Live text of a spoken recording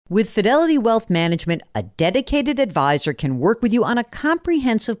With Fidelity Wealth Management, a dedicated advisor can work with you on a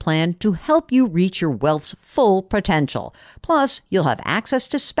comprehensive plan to help you reach your wealth's full potential. Plus, you'll have access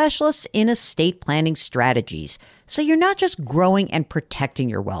to specialists in estate planning strategies. So you're not just growing and protecting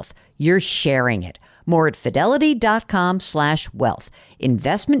your wealth, you're sharing it. More at fidelity.com/wealth.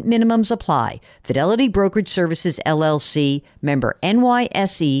 Investment minimums apply. Fidelity Brokerage Services, LLC, member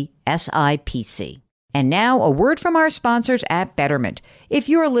NYSE, SIPC. And now, a word from our sponsors at Betterment. If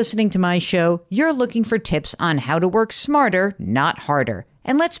you're listening to my show, you're looking for tips on how to work smarter, not harder.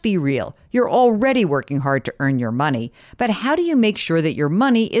 And let's be real, you're already working hard to earn your money. But how do you make sure that your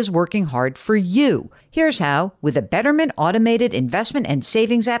money is working hard for you? Here's how. With a Betterment automated investment and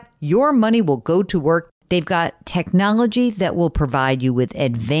savings app, your money will go to work. They've got technology that will provide you with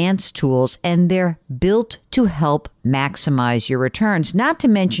advanced tools, and they're built to help maximize your returns, not to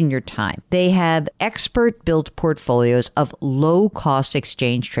mention your time. They have expert-built portfolios of low-cost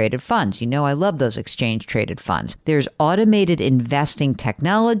exchange-traded funds. You know I love those exchange-traded funds. There's automated investing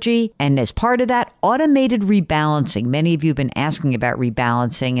technology, and as part of that, automated rebalancing. Many of you have been asking about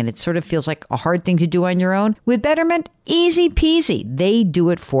rebalancing, and it sort of feels like a hard thing to do on your own. With Betterment, easy peasy. They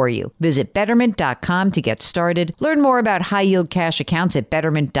do it for you. Visit Betterment.com to get started. Learn more about high-yield cash accounts at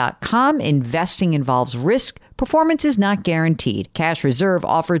Betterment.com. Investing involves risk. Performance is not guaranteed. Cash reserve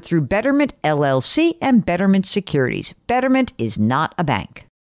offered through Betterment LLC and Betterment Securities. Betterment is not a bank.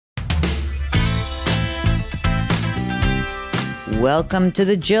 Welcome to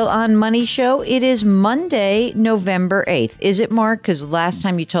the Jill on Money Show. It is Monday, November 8th. Is it, Mark? Because last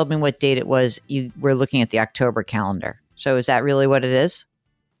time you told me what date it was, you were looking at the October calendar. So is that really what it is?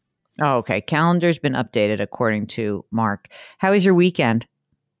 Oh, okay. Calendar's been updated according to Mark. How was your weekend?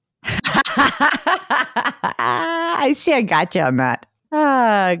 I see. I got you on that.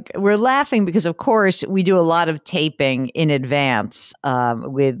 We're laughing because, of course, we do a lot of taping in advance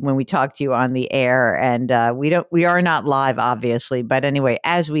when we talk to you on the air, and we are not live, obviously. But anyway,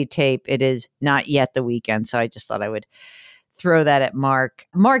 as we tape, it is not yet the weekend, so I just thought I would throw that at Mark.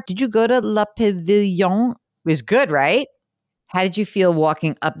 Mark, did you go to La Pavillon? It was good, right? How did you feel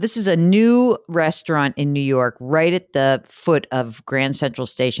walking up? This is a new restaurant in New York, right at the foot of Grand Central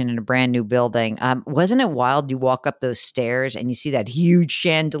Station in a brand new building. Wasn't it wild? You walk up those stairs and you see that huge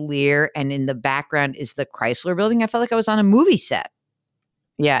chandelier, and in the background is the Chrysler Building. I felt like I was on a movie set.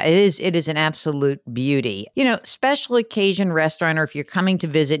 Yeah, it is. It is an absolute beauty. You know, special occasion restaurant, or if you're coming to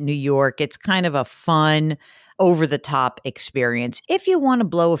visit New York, it's kind of a fun, over-the-top experience. If you want to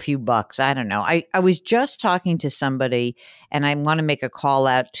blow a few bucks, I don't know. I was just talking to somebody, and I want to make a call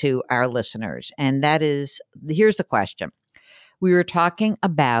out to our listeners. And that is, here's the question. We were talking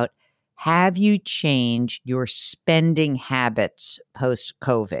about, have you changed your spending habits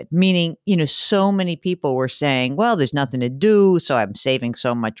post-COVID? Meaning, you know, so many people were saying, well, there's nothing to do, so I'm saving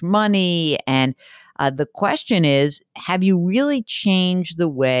so much money. And the question is, have you really changed the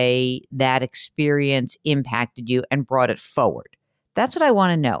way that experience impacted you and brought it forward? That's what I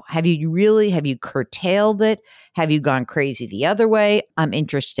want to know. Have you curtailed it? Have you gone crazy the other way? I'm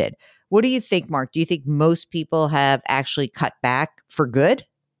interested. What do you think, Mark? Do you think most people have actually cut back for good?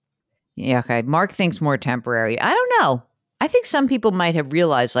 Yeah, okay. Mark thinks more temporary. I don't know. I think some people might have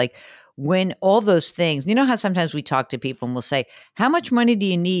realized, like, when all those things, you know how sometimes we talk to people and we'll say, how much money do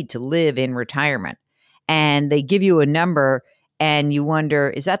you need to live in retirement? And they give you a number and you wonder,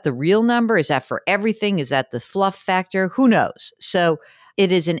 is that the real number? Is that for everything? Is that the fluff factor? Who knows? So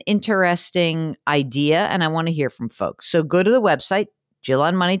it is an interesting idea, and I want to hear from folks. So go to the website,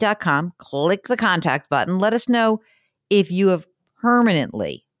 JillOnMoney.com, click the contact button. Let us know if you have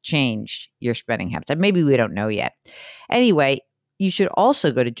permanently changed your spending habits. Maybe we don't know yet. Anyway, you should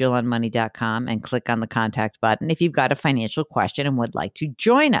also go to JillOnMoney.com and click on the contact button if you've got a financial question and would like to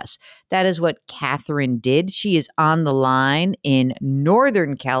join us. That is what Catherine did. She is on the line in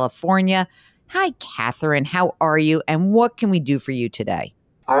Northern California. Hi, Catherine. How are you? And what can we do for you today?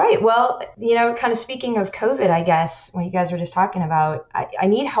 All right. Well, you know, kind of speaking of COVID, I guess, when you guys were just talking about, I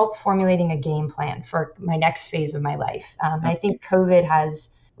need help formulating a game plan for my next phase of my life. I think COVID has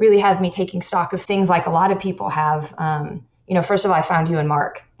really had me taking stock of things like a lot of people have. You know, first of all, I found you and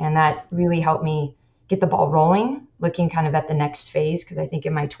Mark, and that really helped me get the ball rolling, looking kind of at the next phase. Because I think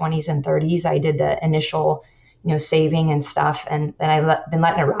in my 20s and 30s, I did the initial, you know, saving and stuff, and then I've been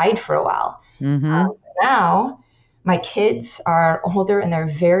letting it ride for a while. Mm-hmm. Now, my kids are older and they're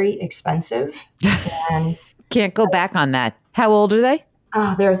very expensive. And can't go back on that. How old are they?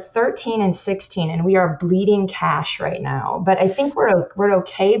 Oh, they're 13 and 16, and we are bleeding cash right now. But I think we're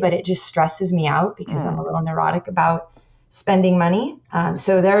okay, but it just stresses me out because I'm a little neurotic about spending money.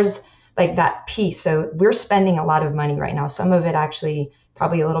 So there's like that piece. So we're spending a lot of money right now. Some of it actually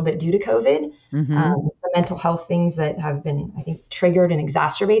probably a little bit due to COVID. Some mental health things that have been, I think, triggered and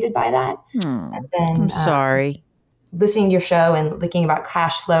exacerbated by that. And then I'm sorry. Listening to your show and thinking about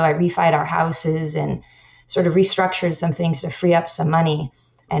cash flow, I refied our houses and sort of restructured some things to free up some money.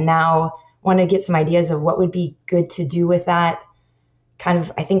 And now want to get some ideas of what would be good to do with that. Kind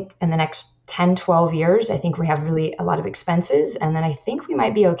of, I think in the next 10, 12 years, I think we have really a lot of expenses. And then I think we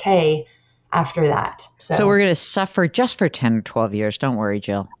might be okay after that. So we're going to suffer just for 10 or 12 years. Don't worry,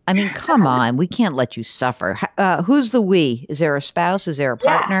 Jill. I mean, come on. We can't let you suffer. Who's the we? Is there a spouse? Is there a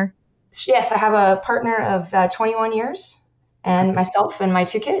partner? Yes, I have a partner of 21 years and myself and my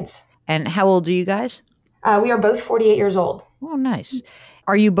 2 kids. And how old are you guys? We are both 48 years old. Oh, nice.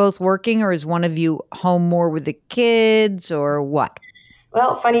 Are you both working, or is one of you home more with the kids, or what?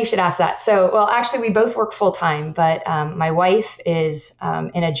 Well, funny you should ask that. So, well, actually, we both work full time, but my wife is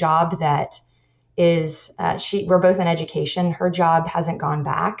in a job that is, we're both in education. Her job hasn't gone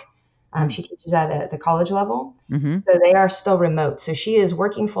back. She teaches at the college level. So they are still remote. So she is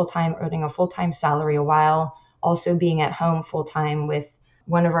working full time, earning a full time salary while also being at home full time with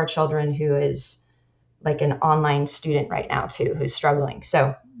one of our children who is like an online student right now too, who's struggling.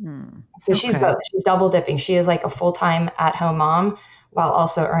 So she's both. She's double dipping. She is like a full time at home mom while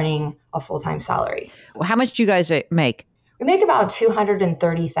also earning a full time salary. Well, how much do you guys make? We make about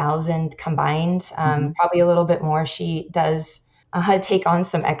 $230,000 combined, probably a little bit more. She does take on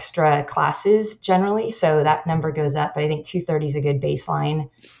some extra classes generally, so that number goes up. But I think 230 is a good baseline.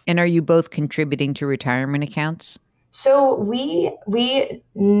 And are you both contributing to retirement accounts? So we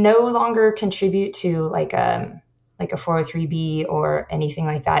no longer contribute to like a 403b or anything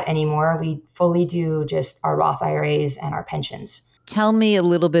like that anymore. We fully do just our Roth IRAs and our pensions. Tell me a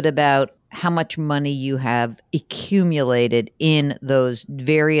little bit about how much money you have accumulated in those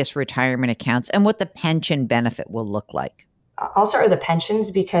various retirement accounts and what the pension benefit will look like. I'll start with the pensions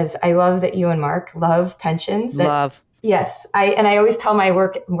because I love that you and Mark love pensions. Love. Yes. I always tell my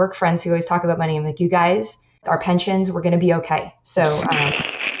work friends who always talk about money, I'm like, you guys, our pensions, we're going to be okay. So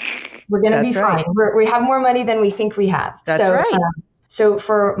we're going to be fine. We have more money than we think we have. That's right. So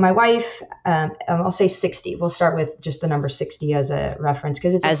for my wife, I'll say 60. We'll start with just the number 60 as a reference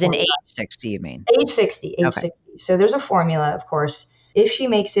because it's as in age 60, you mean? Age 60. Age 60. So there's a formula, of course. If she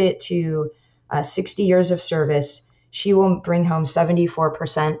makes it to 60 years of service, she will bring home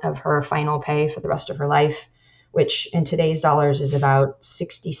 74% of her final pay for the rest of her life, which in today's dollars is about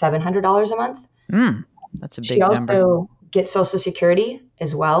 $6,700 a month. That's a big number. She also gets Social Security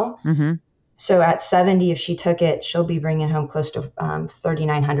as well. So at 70, if she took it, she'll be bringing home close to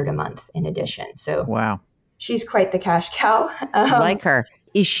 $3,900 a month in addition. So wow, she's quite the cash cow. Like her.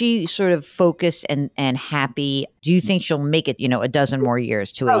 Is she sort of focused and happy? Do you think she'll make it, a dozen more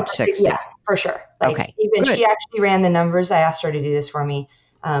years to age 60? Yeah, for sure. She actually ran the numbers. I asked her to do this for me,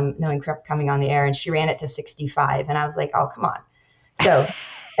 knowing coming on the air, and she ran it to 65. And I was like, oh, come on. So,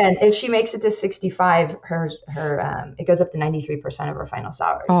 and if she makes it to 65, her it goes up to 93% of her final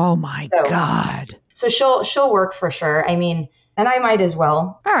salary. Oh my God. So she'll work for sure. I mean, and I might as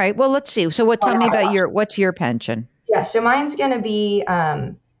well. All right. Well, let's see. So tell me about what's your pension? Yeah. So mine's going to be,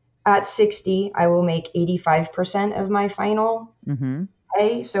 at 60, I will make 85% of my final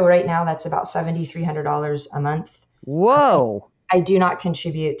pay. So right now that's about $7,300 a month. Whoa. I do not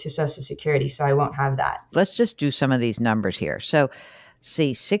contribute to Social Security, so I won't have that. Let's just do some of these numbers here. So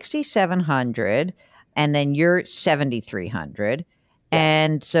see, 6,700 and then you're 7,300.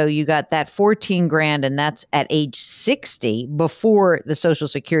 And so you got that 14 grand, and that's at age 60 before the Social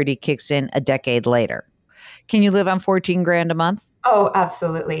Security kicks in a decade later. Can you live on 14 grand a month? Oh,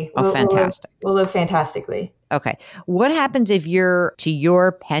 absolutely. Fantastic. We'll live fantastically. Okay. What happens if you're to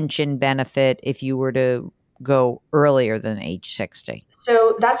your pension benefit if you were to go earlier than age 60?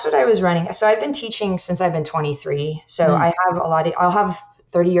 So that's what I was running. So I've been teaching since I've been 23. So I have I'll have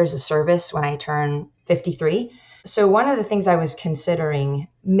 30 years of service when I turn 53. So one of the things I was considering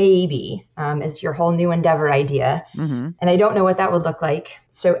maybe is your whole new endeavor idea. And I don't know what that would look like.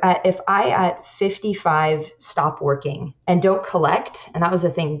 So if I at 55 stop working and don't collect, and that was the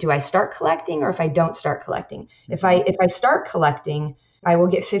thing, do I start collecting or if I don't start collecting? If I start collecting, I will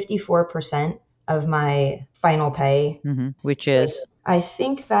get 54% of my final pay. Which is? I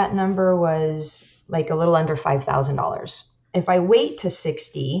think that number was like a little under $5,000. If I wait to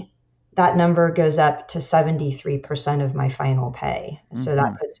 60, that number goes up to 73% of my final pay. So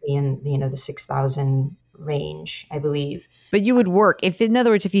that puts me in, the 6,000 range, I believe. But you would work in other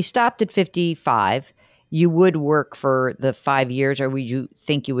words, if you stopped at 55, you would work for the 5 years, or would you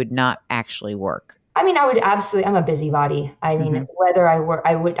think you would not actually work? I mean, I would absolutely, I'm a busybody. I mean, whether I work,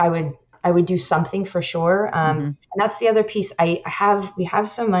 I would I would do something for sure. And that's the other piece. We have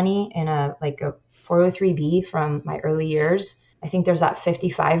some money in a 403B from my early years. I think there's that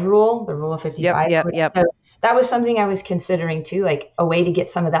 55 rule, the rule of 55. Yep. So that was something I was considering too, like a way to get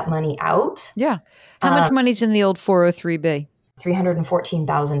some of that money out. Yeah. How much money's in the old 403B?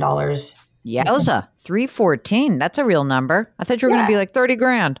 $314,000. Yowza, 314. That's a real number. I thought you were going to be like 30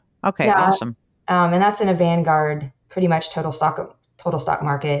 grand. Okay, awesome. And that's in a Vanguard, pretty much total stock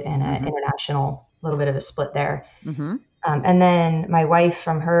market and an international, little bit of a split there. And then my wife,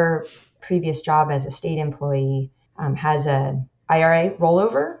 from her previous job as a state employee, has a IRA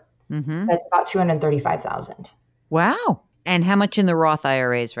rollover. That's about $235,000. Wow. And how much in the Roth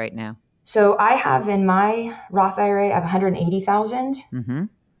IRAs right now? So I have in my Roth IRA, I have $180,000.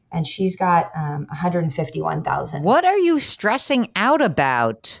 And she's got $151,000. What are you stressing out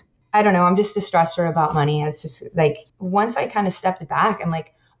about? I don't know. I'm just a stressor about money. It's just like, once I kind of stepped back, I'm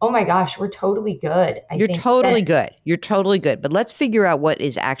like, oh my gosh, we're totally good. You're totally good. But let's figure out what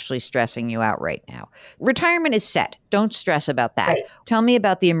is actually stressing you out right now. Retirement is set. Don't stress about that. Right. Tell me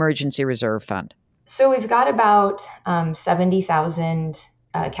about the emergency reserve fund. So we've got about 70,000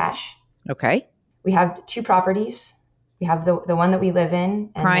 cash. Okay. We have 2 properties. We have the one that we live in.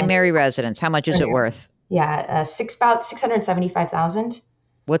 Primary residence. How much is it worth? Yeah, about $675,000.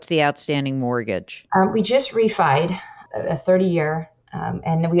 What's the outstanding mortgage? We just refied a 30-year,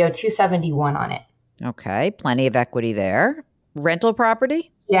 and we owe $271 on it. Okay, plenty of equity there. Rental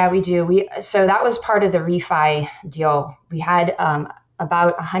property? Yeah, we do. So that was part of the refi deal. We had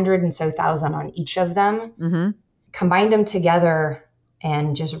about 100 and so thousand on each of them. Combined them together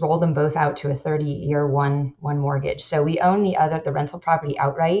and just rolled them both out to a 30-year one mortgage. So we own the rental property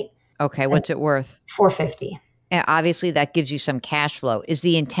outright. Okay, what's it worth? $450. And obviously, that gives you some cash flow. Is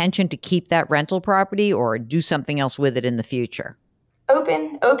the intention to keep that rental property or do something else with it in the future?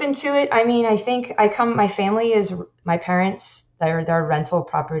 Open to it. I mean, I think my family is my parents, their rental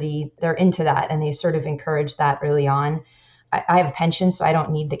property, they're into that, and they sort of encourage that early on. I have a pension, so I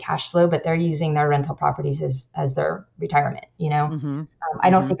don't need the cash flow, but they're using their rental properties as their retirement, you know? I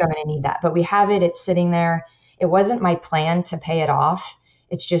don't think I'm going to need that, but we have it. It's sitting there. It wasn't my plan to pay it off.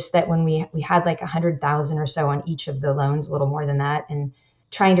 It's just that when we had like 100,000 or so on each of the loans, a little more than that, and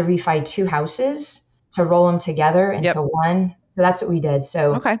trying to refi 2 houses to roll them together into one. So that's what we did.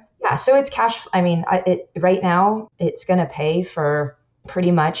 So yeah, so it's cash. I mean, right now it's going to pay for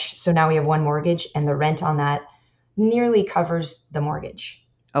pretty much. So now we have 1 mortgage, and the rent on that nearly covers the mortgage.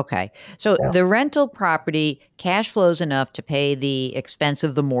 Okay. So the rental property cash flows enough to pay the expense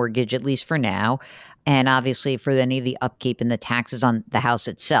of the mortgage, at least for now. And obviously for any of the upkeep and the taxes on the house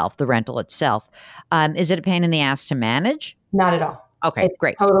itself, the rental itself. Is it a pain in the ass to manage? Not at all. Okay, it's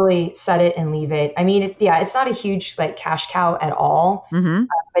great. Totally set it and leave it. I mean, it's not a huge like cash cow at all,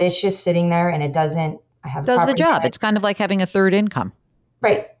 but it's just sitting there, and it does the job. It's kind of like having a third income.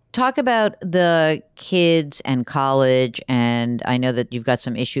 Right. Talk about the kids and college, and I know that you've got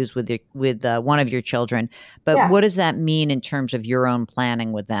some issues with one of your children, but what does that mean in terms of your own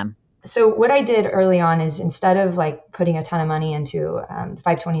planning with them? So what I did early on is, instead of like putting a ton of money into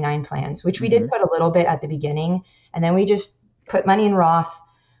 529 plans, which we did put a little bit at the beginning, and then we just put money in Roth,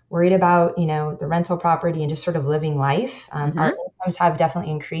 worried about, the rental property and just sort of living life. Our incomes have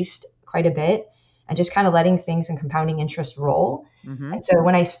definitely increased quite a bit, and just kind of letting things and compounding interest roll. And so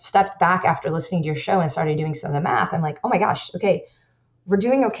when I stepped back after listening to your show and started doing some of the math, I'm like, oh my gosh, okay, we're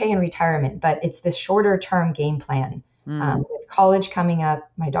doing okay in retirement, but it's this shorter term game plan. With college coming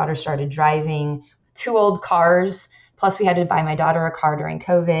up, my daughter started driving 2 old cars. Plus we had to buy my daughter a car during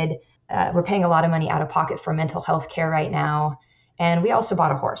COVID. We're paying a lot of money out of pocket for mental health care right now. And we also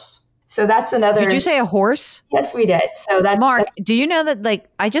bought a horse. So that's another. Did you say a horse? Yes, we did. So Mark, do you know that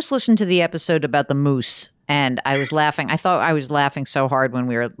I just listened to the episode about the moose, and I was laughing. I thought I was laughing so hard when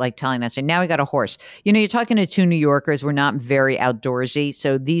we were telling that. So now we got a horse. You're talking to 2 New Yorkers. We're not very outdoorsy.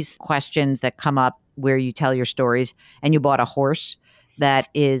 So these questions that come up where you tell your stories and you bought a horse, that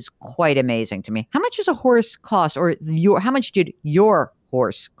is quite amazing to me. How much does a horse cost, or how much did your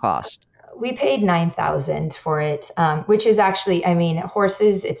horse cost? We paid $9,000 for it, which is actually, I mean,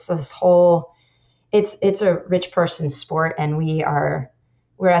 horses, it's this whole, it's a rich person's sport, and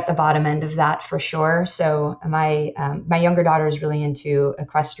we're at the bottom end of that for sure. So my younger daughter is really into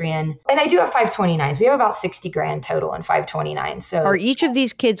equestrian, and I do have 529s. We have about 60 grand total in 529. So are each of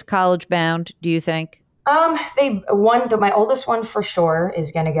these kids college bound, do you think? My oldest one for sure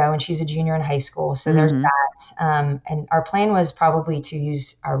is going to go, and she's a junior in high school. So there's that. And our plan was probably to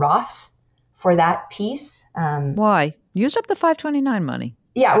use our Roths for that piece. Why? Use up the 529 money.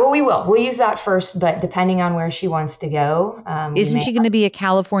 Yeah, well, we will. We'll use that first, but depending on where she wants to go, we Isn't may. she going to be a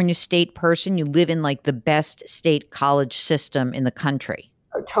California state person? You live in like the best state college system in the country.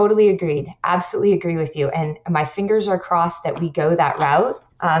 Totally agreed. Absolutely agree with you. And my fingers are crossed that we go that route.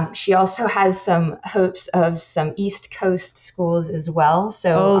 She also has some hopes of some East Coast schools as well.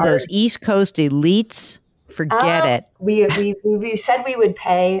 So Oh, those East Coast elites, forget it. we said we would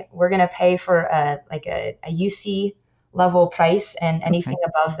pay. We're going to pay for a UC level price, and anything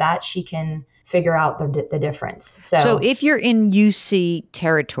above that, she can figure out the difference. So if you're in UC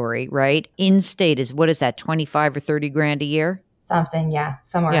territory, right, in state what is that, 25 or 30 grand a year? Something, yeah,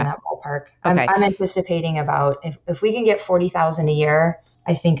 somewhere in that ballpark. Okay. I'm anticipating about if we can get 40,000 a year,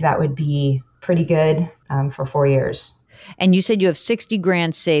 I think that would be pretty good for 4 years. And you said you have 60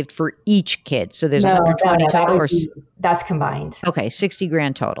 grand saved for each kid. So there's 120 total? That's combined. Okay, 60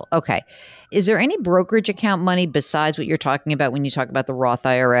 grand total. Okay. Is there any brokerage account money besides what you're talking about when you talk about the Roth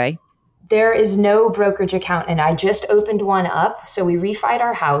IRA? There is no brokerage account, and I just opened one up. So we refied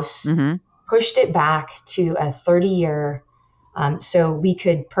our house, pushed it back to a 30-year, so we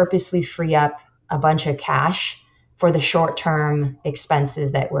could purposely free up a bunch of cash for the short-term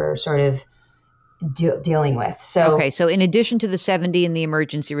expenses that we're sort of dealing with. So okay, so in addition to the 70 in the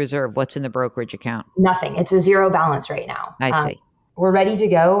emergency reserve, what's in the brokerage account? Nothing. It's a zero balance right now. I see. We're ready to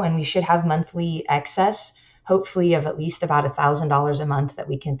go, and we should have monthly excess, hopefully of at least about $1,000 a month that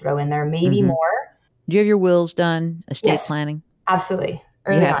we can throw in there, maybe more. Do you have your wills done? Estate Yes, planning? Absolutely.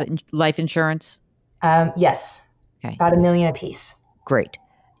 You have life insurance? Yes. Okay. About $1 million a piece. Great.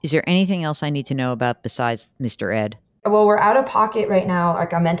 Is there anything else I need to know about besides Mr. Ed? Well, we're out of pocket right now.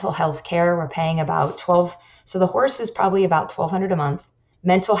 Like our mental health care, we're paying about 12. So the horse is probably about $1,200 a month.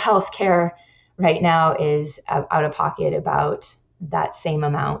 Mental health care right now is out of pocket about that same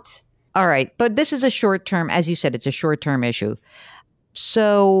amount. All right. But this is a short term, as you said, it's a short term issue.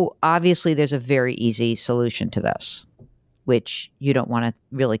 So obviously there's a very easy solution to this, which you don't want to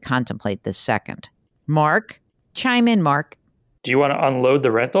really contemplate this second. Mark, chime in, Mark. Do you want to unload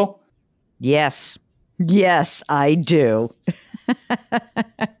the rental? Yes. Yes, I do.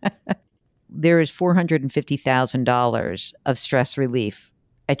 There is $450,000 of stress relief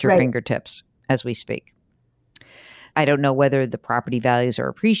at your fingertips as we speak. I don't know whether the property values are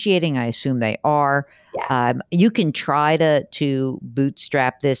appreciating. I assume they are. Yeah. You can try to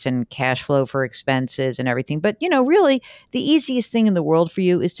bootstrap this and cash flow for expenses and everything. But, really, the easiest thing in the world for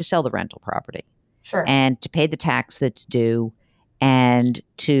you is to sell the rental property. Sure. And to pay the tax that's due and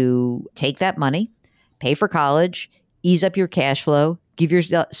to take that money, pay for college, ease up your cash flow, give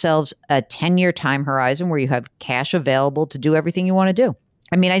yourselves a 10-year time horizon where you have cash available to do everything you want to do.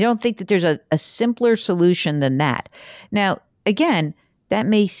 I mean, I don't think that there's a simpler solution than that. Now, again, that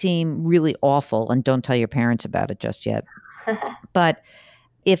may seem really awful, and don't tell your parents about it just yet. But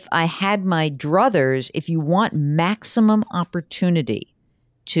if I had my druthers, if you want maximum opportunity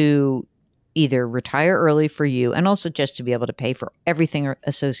to either retire early for you and also just to be able to pay for everything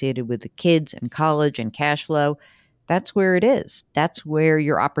associated with the kids and college and cash flow, that's where it is. That's where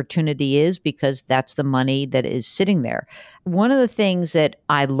your opportunity is because that's the money that is sitting there. One of the things that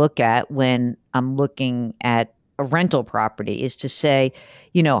I look at when I'm looking at a rental property is to say,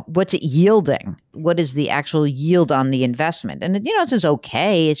 what's it yielding? What is the actual yield on the investment? And, it's just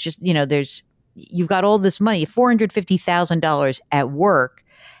okay. It's just, you've got all this money, $450,000 at work,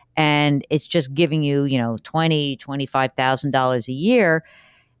 and it's just giving you, $20,000, $25,000 a year.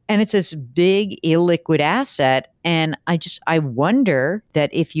 And it's this big illiquid asset. And I wonder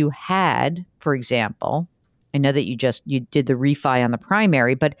that if you had, for example, I know that you did the refi on the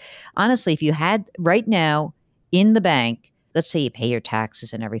primary, but honestly, if you had right now in the bank, let's say you pay your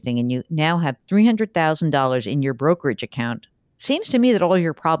taxes and everything, and you now have $300,000 in your brokerage account, seems to me that all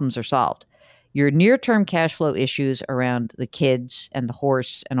your problems are solved. Your near-term cash flow issues around the kids and the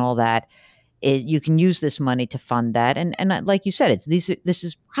horse and all that, you can use this money to fund that. And like you said, this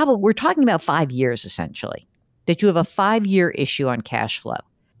is probably, we're talking about 5 years essentially, that you have a 5-year issue on cash flow.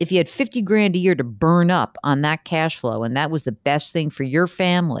 If you had 50 grand a year to burn up on that cash flow and that was the best thing for your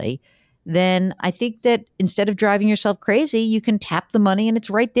family, then I think that instead of driving yourself crazy, you can tap the money and it's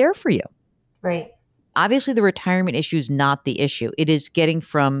right there for you. Right. Obviously, the retirement issue is not the issue. It is getting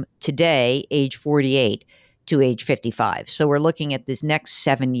from today, age 48, to age 55. So we're looking at this next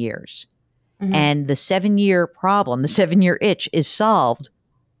 7 years. Mm-hmm. And the 7-year problem, the 7-year itch is solved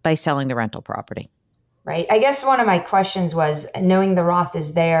by selling the rental property. Right. I guess one of my questions was knowing the Roth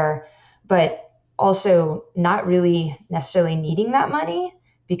is there, but also not really necessarily needing that money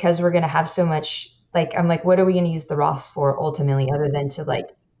because we're going to have so much, I'm like, what are we going to use the Roths for ultimately other than to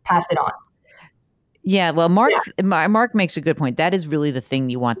pass it on? Yeah, well, Mark makes a good point. That is really the thing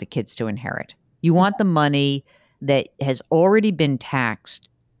you want the kids to inherit. You want the money that has already been taxed.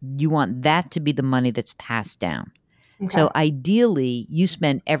 You want that to be the money that's passed down. Okay. So ideally, you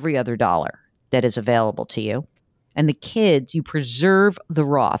spend every other dollar that is available to you. And the kids, you preserve the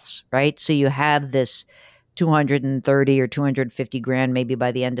Roths, right? So you have this 230 or 250 grand maybe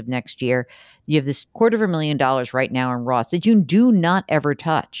by the end of next year. You have this $250,000 right now in Roths that you do not ever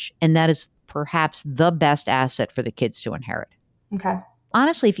touch. And that is perhaps the best asset for the kids to inherit. Okay.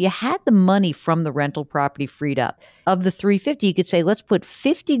 Honestly, if you had the money from the rental property freed up, of the 350, you could say, let's put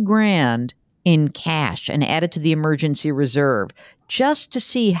 50 grand in cash and add it to the emergency reserve just to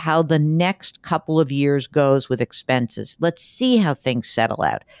see how the next couple of years goes with expenses. Let's see how things settle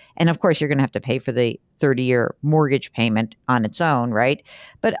out. And of course, you're going to have to pay for the 30-year mortgage payment on its own, right?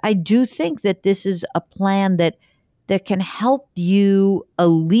 But I do think that this is a plan that can help you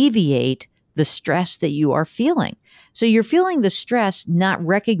alleviate the stress that you are feeling. So you're feeling the stress, not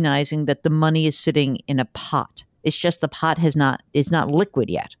recognizing that the money is sitting in a pot. It's just the pot is not liquid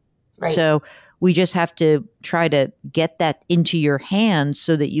yet. Right. So we just have to try to get that into your hands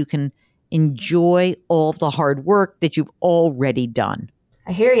so that you can enjoy all of the hard work that you've already done.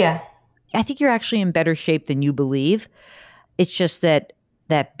 I hear you. I think you're actually in better shape than you believe. It's just that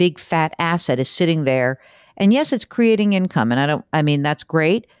big fat asset is sitting there. And yes, it's creating income. And that's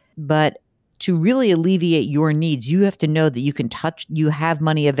great. But to really alleviate your needs, you have to know that you have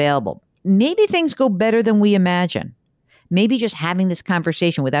money available. Maybe things go better than we imagine. Maybe just having this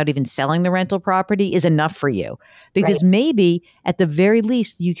conversation without even selling the rental property is enough for you. Because maybe at the very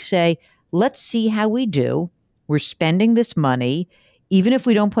least you say, let's see how we do. We're spending this money. Even if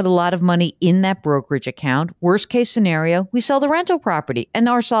we don't put a lot of money in that brokerage account, worst case scenario, we sell the rental property and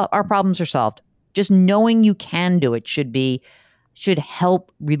our problems are solved. Just knowing you can do it should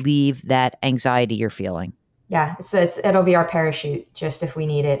help relieve that anxiety you're feeling. Yeah, so it'll be our parachute just if we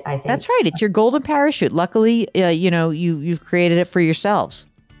need it, I think. That's right. It's your golden parachute. Luckily, you've created it for yourselves.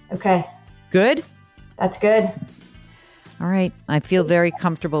 Okay. Good? That's good. All right. I feel very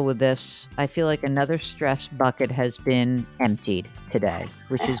comfortable with this. I feel like another stress bucket has been emptied today,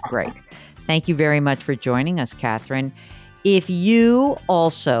 which is great. Thank you very much for joining us, Catherine. If you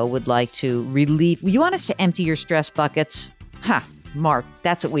also would like to you want us to empty your stress buckets? Mark,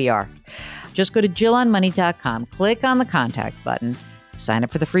 that's what we are. Just go to JillOnMoney.com, click on the contact button, sign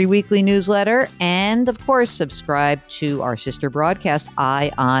up for the free weekly newsletter, and of course, subscribe to our sister broadcast,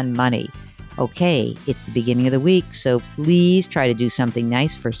 Eye on Money. Okay, it's the beginning of the week, so please try to do something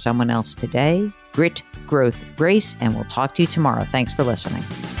nice for someone else today. Grit, growth, grace, and we'll talk to you tomorrow. Thanks for listening.